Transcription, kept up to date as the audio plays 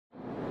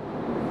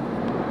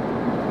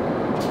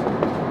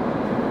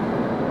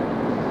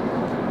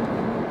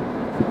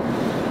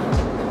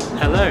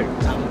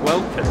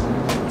welcome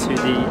to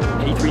the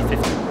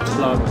A350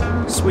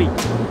 Club Suite.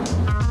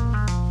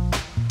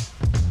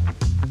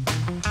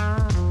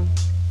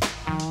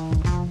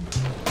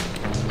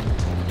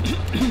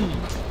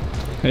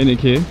 Hey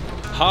Nicky.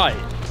 Hi.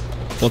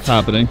 What's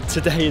happening?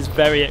 Today is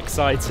very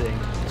exciting.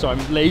 So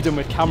I'm laden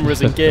with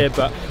cameras and gear,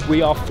 but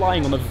we are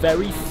flying on the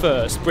very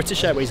first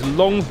British Airways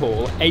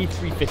long-haul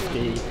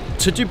A350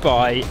 to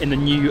Dubai in the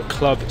new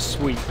Club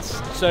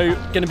Suites. So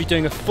going to be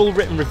doing a full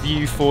written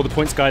review for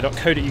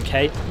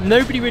thepointsguy.co.uk.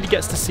 Nobody really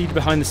gets to see the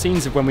behind the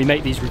scenes of when we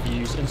make these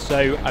reviews, and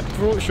so I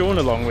brought Jean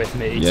along with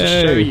me to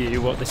show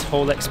you what this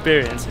whole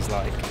experience is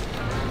like.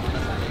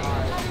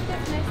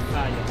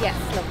 Yes,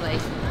 lovely.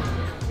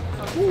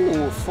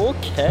 Ooh,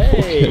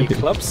 4K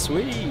Club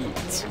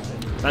Suite.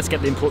 Let's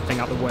get the important thing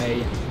out of the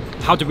way.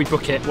 How did we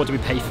book it? What did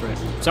we pay for it?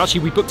 So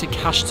actually we booked a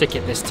cash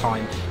ticket this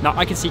time. Now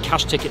I can see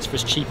cash tickets for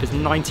as cheap as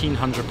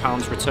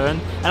 £1,900 return.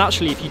 And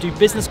actually if you do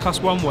business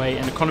class one way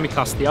and economy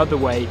class the other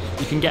way,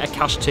 you can get a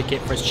cash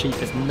ticket for as cheap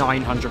as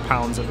 £900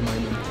 at the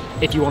moment.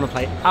 If you want to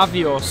play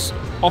Avios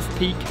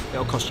off-peak,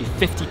 it'll cost you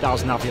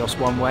 50,000 Avios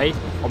one way.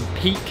 On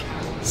peak,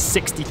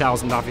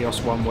 60,000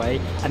 Avios one way,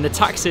 and the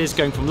taxes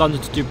going from London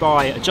to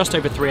Dubai are just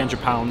over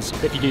 £300,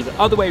 but if you do the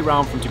other way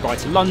around from Dubai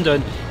to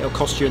London, it'll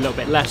cost you a little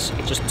bit less,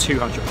 just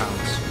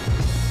 £200.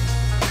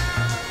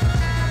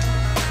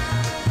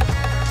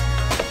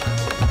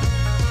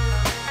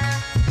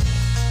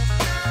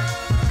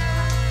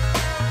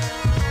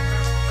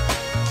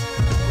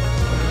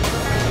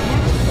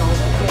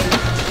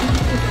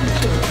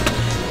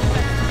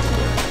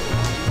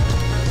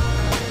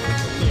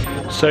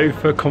 So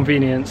for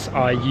convenience,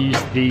 I use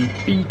the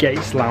B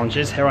Gates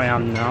lounges. Here I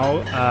am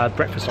now.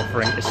 Breakfast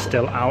offering is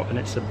still out and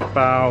it's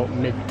about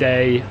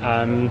midday.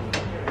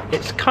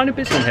 It's kind of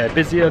busy in here,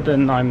 busier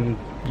than I'm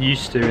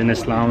used to in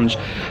this lounge.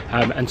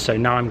 And so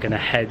now I'm gonna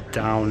head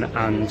down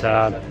and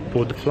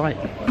board the flight.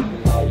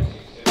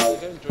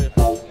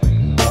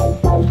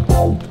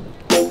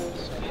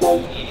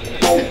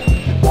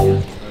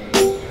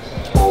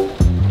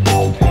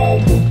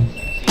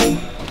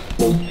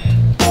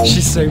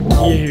 She's so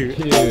cute.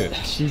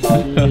 She's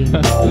cute.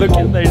 Look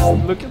at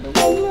those, look at the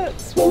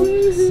winglets.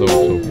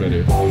 So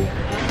pretty.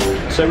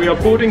 So we are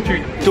boarding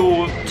through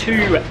door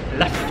 2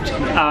 left.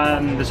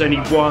 There's only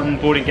one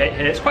boarding gate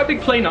here. It's quite a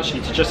big plane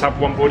actually to just have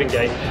one boarding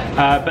gate.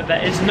 But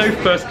there is no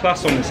first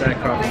class on this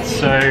aircraft.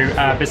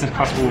 So business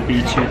class will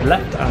be to the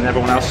left and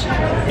everyone else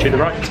to the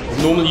right.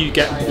 Normally you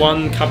get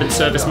one cabin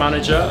service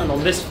manager, and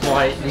on this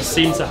flight we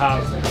seem to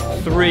have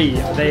 3.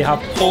 They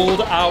have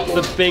pulled out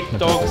the big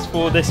dogs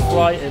for this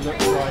flight, it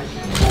looks like.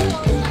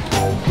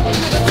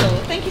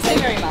 Thank you so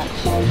very much.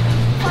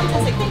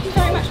 Fantastic, thank you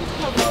very much, Mr.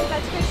 Colvin. I'd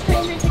like to go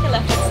straight through and take a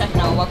left for a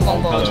second. I'll welcome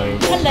on board. Hello.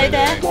 Hello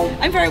there.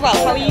 I'm very well.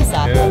 How are you,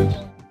 sir? Good.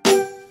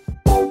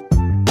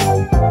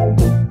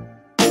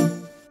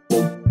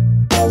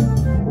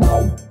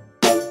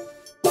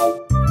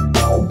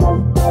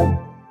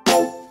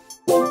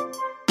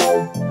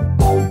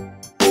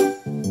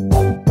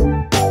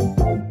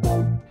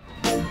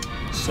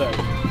 So,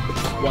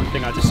 one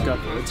thing I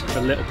discovered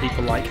for little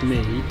people like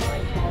me,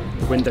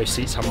 the window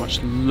seats have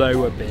much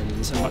lower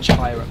bins and much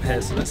higher up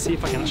here. So let's see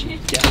if I can actually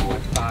get my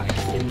bag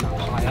in that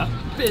higher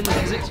bin,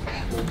 because it's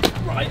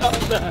right up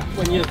there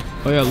when you're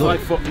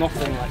 5 foot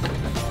nothing like that.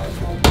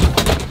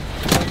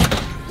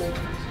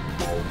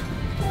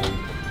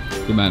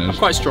 Good managed. I'm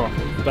quite strong,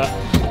 but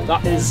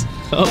that is...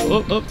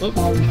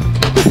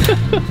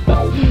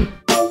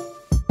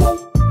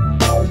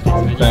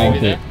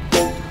 Thank you.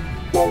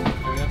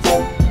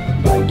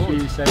 Thank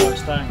you so much,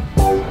 thanks.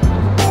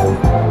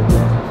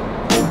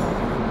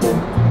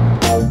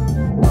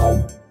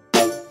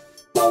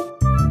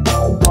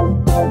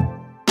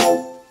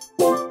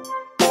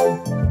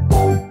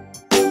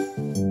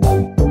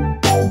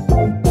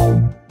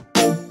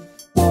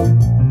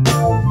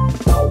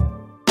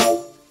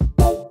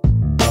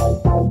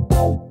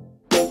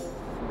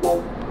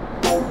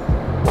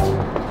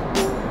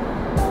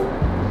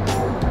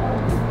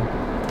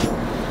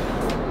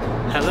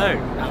 Hello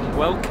and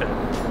welcome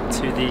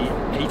to the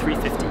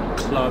A350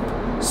 Club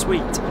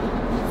Suite.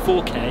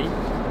 4K,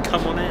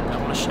 come on in, I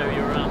want to show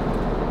you around.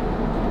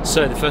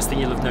 So the first thing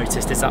you'll have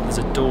noticed is that there's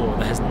a door.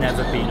 There has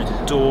never been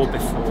a door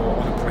before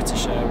on a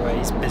British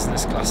Airways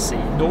business class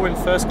seat, nor in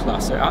first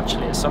class, so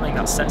actually it's something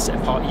that sets it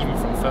apart even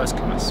from first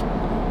class. I'm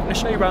going to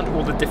show you around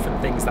all the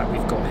different things that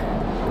we've got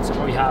here.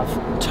 So we have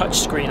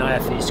touchscreen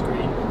IFE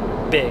screen,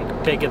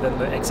 bigger than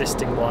the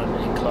existing one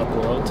in Club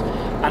World,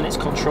 and it's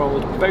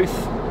controlled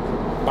both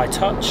by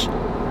touch,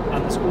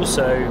 and there's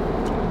also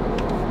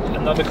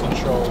another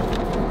control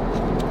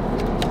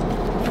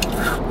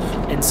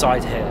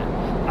inside here,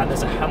 and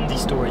there's a handy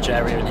storage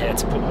area in here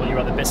to put all your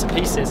other bits and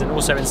pieces, and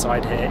also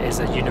inside here is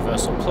a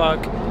universal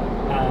plug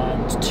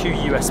and 2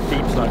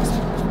 USB plugs.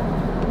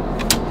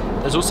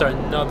 There's also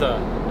another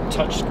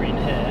touch screen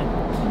here,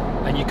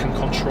 and you can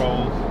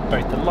control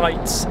both the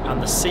lights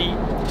and the seat.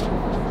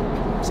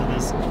 So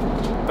there's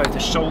both a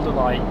shoulder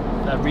light,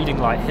 reading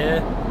light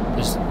here,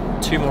 there's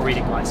 2 more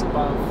reading lights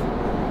above.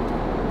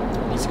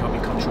 These can be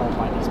controlled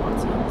by these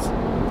buttons.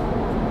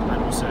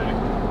 And also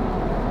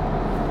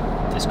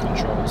this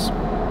controls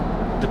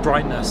the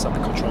brightness and the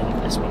control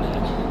of this one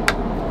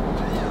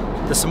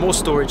here. There's some more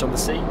storage on the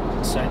seat,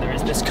 so there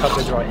is this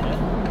cupboard right here.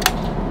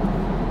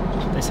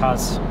 This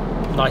has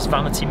a nice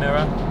vanity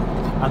mirror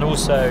and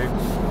also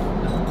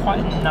quite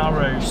a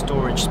narrow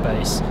storage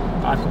space.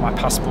 I've got my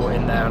passport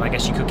in there, and I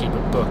guess you could keep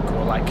a book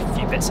or like a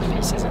few bits and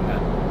pieces in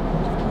there.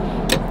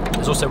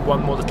 There's also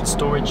one more little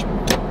storage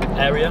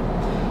area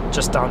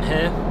just down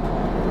here,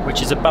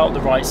 which is about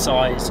the right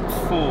size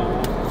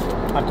for,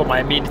 I've got my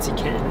amenity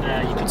kit in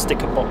there. You could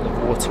stick a bottle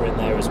of water in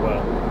there as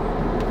well.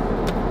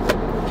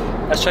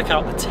 Let's check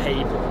out the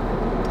table.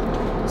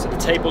 So the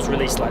table's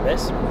released like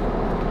this.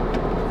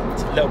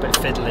 It's a little bit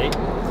fiddly.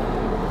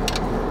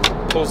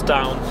 Pulls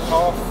down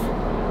half,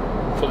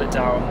 pull it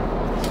down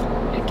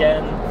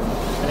again,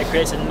 and it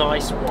creates a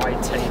nice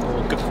wide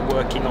table, good for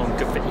working on,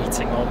 good for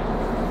eating on.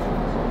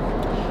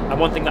 And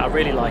one thing that I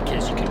really like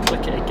is you can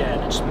click it again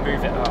and just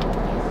move it up.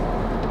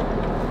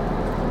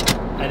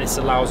 And this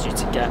allows you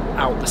to get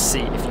out the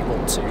seat if you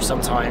want to.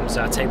 Sometimes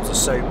tables are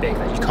so big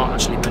that you can't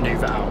actually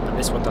manoeuvre out, but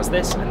this one does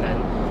this and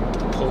then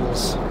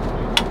pulls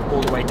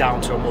all the way down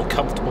to a more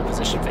comfortable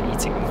position for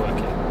eating and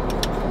working.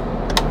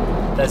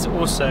 There's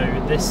also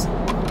this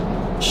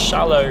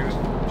shallow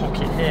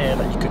pocket here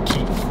that you could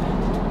keep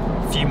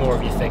a few more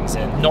of your things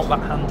in. Not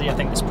that handy. I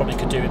think this probably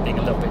could do with being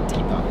a little bit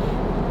deeper.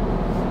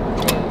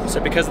 So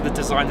because of the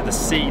design of the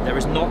seat, there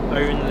is not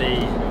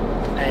only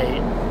a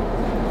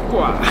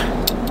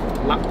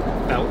lap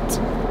belt.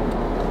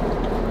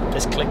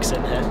 This clicks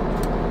in here.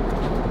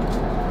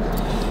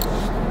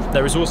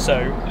 There is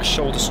also a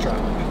shoulder strap.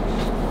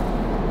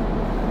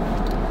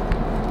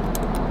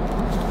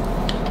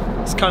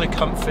 It's kind of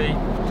comfy.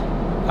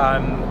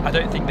 I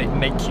don't think they'd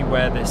make you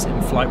wear this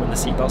in flight when the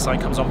seatbelt sign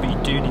comes on, but you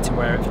do need to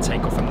wear it for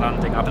takeoff and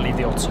landing. I believe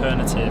the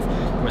alternative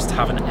was to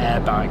have an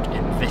airbag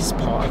in this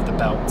part of the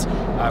belt,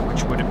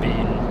 which would have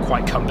been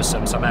quite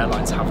cumbersome. Some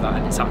airlines have that,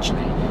 and it's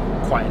actually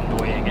quite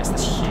annoying. It's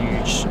this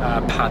huge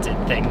padded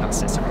thing that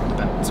sits around the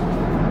belt.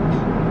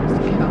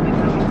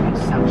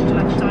 I would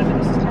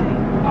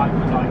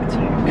like to.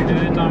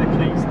 Could I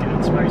please get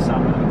a smoked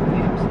salmon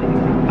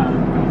and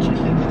grilled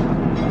chicken?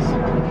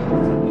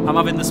 I'm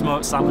having the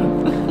smoked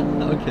salmon.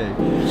 Okay.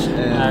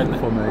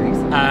 For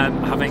me.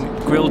 Having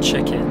grilled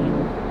chicken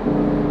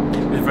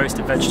with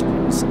roasted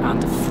vegetables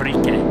and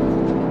frike.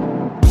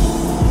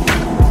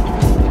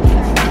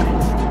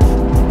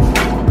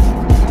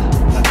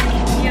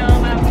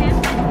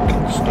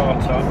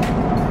 Starter,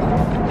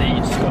 the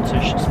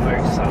Scottish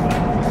smoked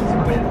salmon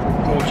with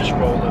gorgeous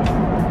roll of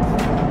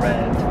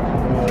bread,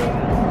 warm,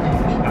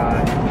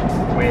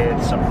 with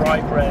some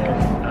rye bread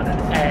and an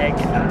egg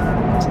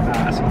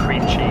and some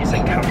cream cheese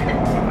and camembert.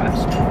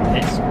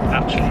 It's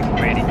actually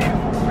really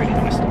beautiful, really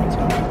nice starter.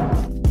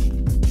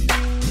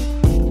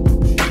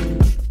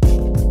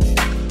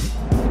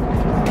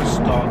 The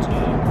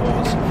starter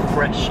was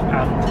fresh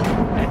and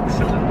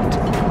excellent.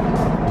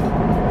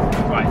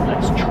 Right,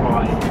 let's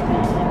try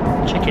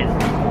the chicken.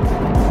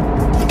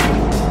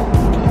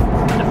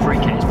 The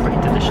frike is pretty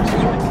delicious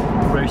as well.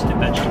 Roasted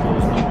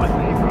vegetables, not my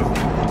favourite,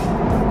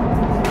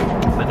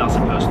 but that's a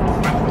personal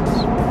preference.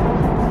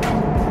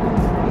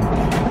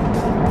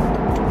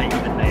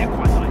 Even they are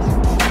quite nice.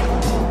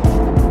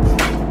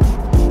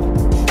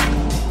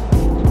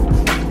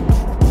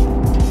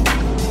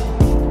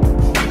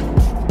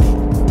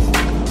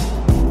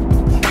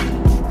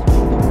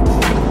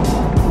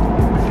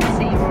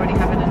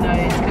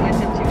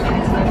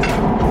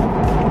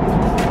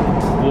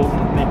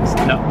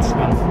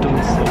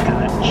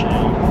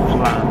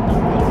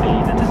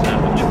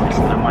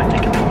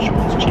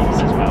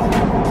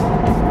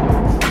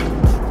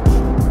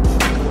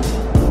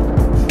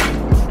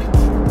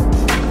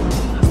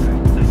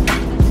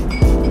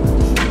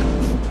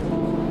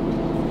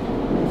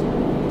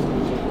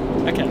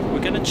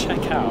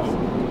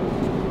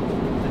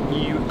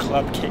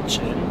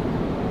 Kitchen,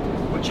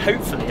 which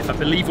hopefully, if I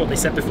believe what they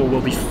said before,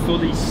 will be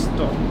fully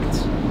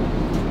stocked.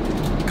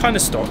 Kind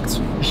of stocked.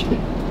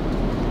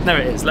 There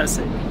it is, let's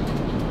see.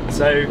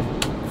 So,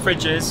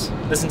 fridges,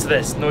 listen to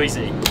this,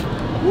 noisy.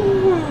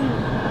 Woo!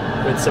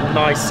 With some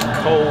nice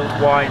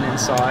cold wine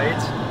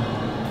inside.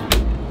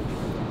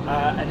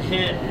 And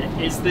here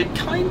is the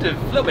kind of,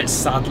 a little bit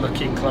sad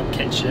looking club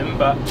kitchen,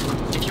 but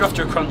if you're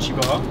after a crunchy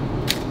bar,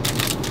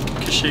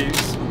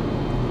 cashews,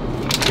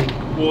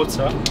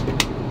 water,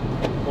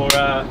 or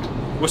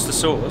Worcester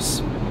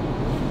sauce,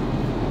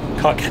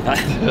 can't get that,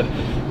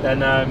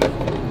 then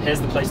here's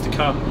the place to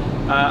come.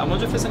 I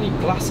wonder if there's any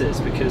glasses,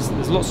 because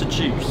there's lots of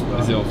juice. But...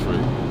 Is it all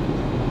free?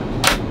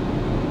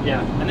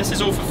 Yeah, and this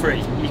is all for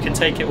free. You can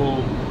take it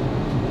all,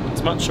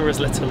 as much or as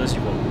little as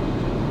you want.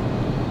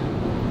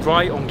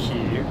 Right on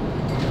cue,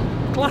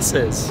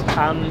 glasses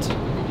and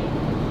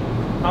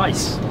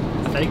ice,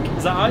 I think.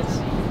 Is that ice?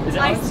 Is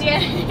it ice?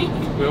 Yeah.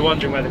 We were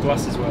wondering where the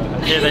glasses were,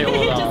 and here they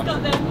all are. Just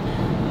got them.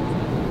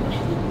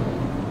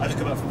 I just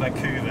got back from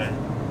Vancouver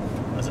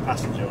as a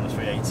passenger on a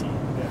 380.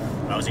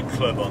 I was in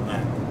club on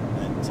that,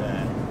 and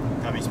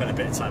having spent a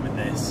bit of time in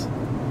this,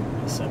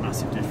 it's a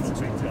massive difference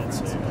compared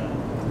to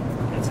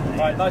Anthony.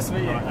 Right, nice to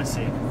meet you. Right, I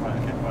see. Right,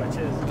 okay, right,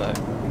 cheers.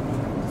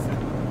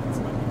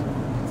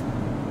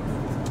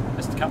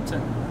 Mr.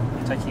 Captain,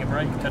 taking a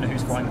break. Don't know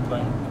who's flying the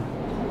plane.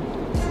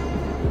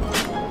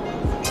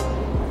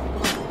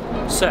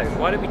 So,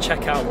 why don't we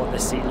check out what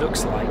this seat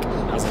looks like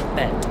as a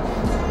bed?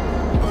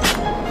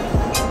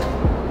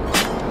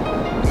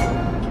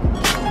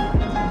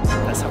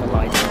 Let's have a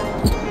lie down.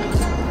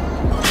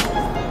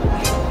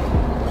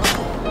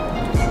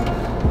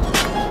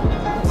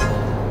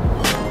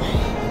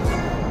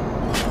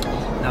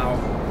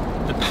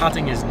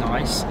 Padding is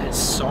nice, it's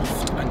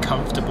soft and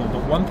comfortable,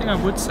 but one thing I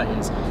would say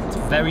is it's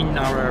very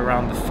narrow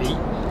around the feet.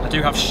 I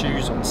do have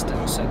shoes on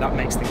still, so that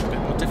makes things a bit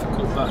more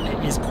difficult, but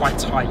it is quite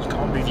tight. You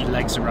can't move your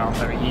legs around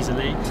very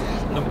easily.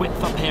 And the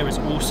width up here is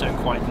also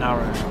quite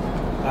narrow.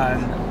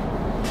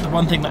 The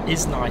one thing that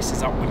is nice is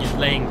that when you're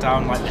laying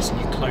down like this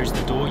and you close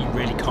the door, you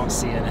really can't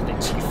see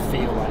anything, so you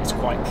feel like it's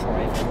quite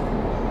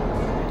private.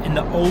 In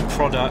the old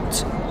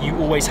product, you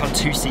always had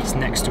two seats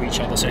next to each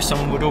other, so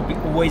someone would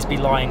always be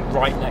lying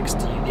right next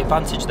to you. The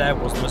advantage there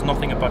was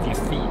nothing above your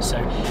feet, so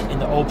in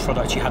the old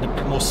product you had a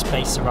bit more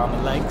space around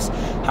the legs.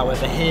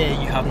 However, here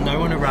you have no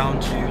one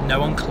around you, no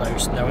one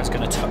close, no one's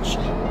going to touch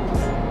you.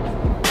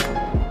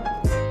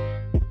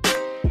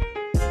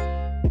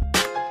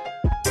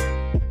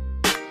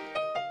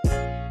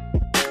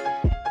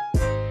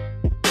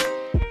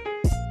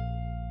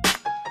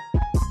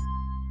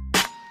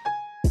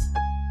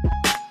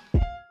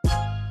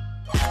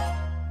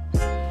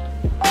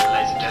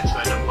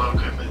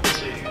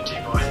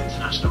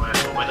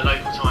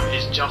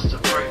 Just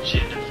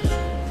approaching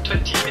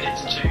 20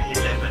 minutes to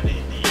 11 in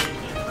the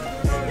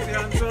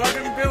evening. So I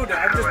didn't build it,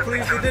 I'm just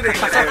pleased we did it.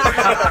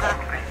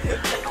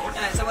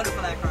 It's a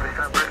wonderful aircraft.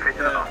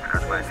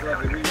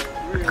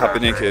 Happy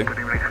Nicky.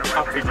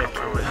 Happy Nicky.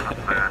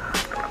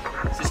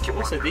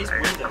 Also, these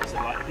windows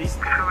are like these.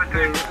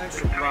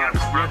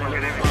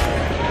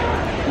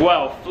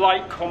 Well,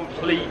 flight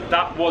complete.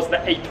 That was the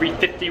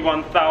A350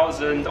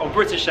 1000 on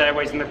British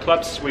Airways in the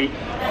club suite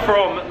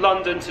from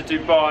London to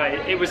Dubai.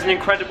 It was an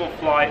incredible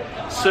flight.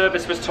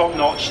 Service was top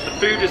notch. The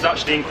food was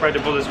actually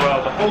incredible as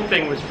well. The whole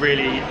thing was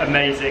really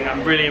amazing.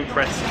 I'm really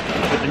impressed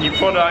with the new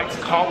product.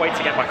 Can't wait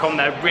to get back on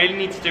there. Really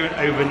need to do an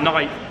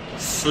overnight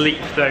sleep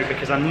though,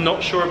 because I'm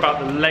not sure about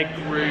the leg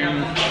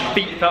room.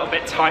 Feet felt a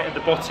bit tight at the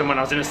bottom when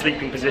I was in a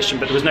sleeping position,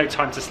 but there was no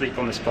time to sleep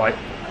on this flight.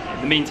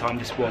 In the meantime,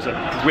 this was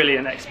a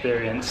brilliant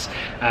experience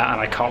and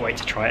I can't wait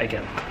to try it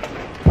again.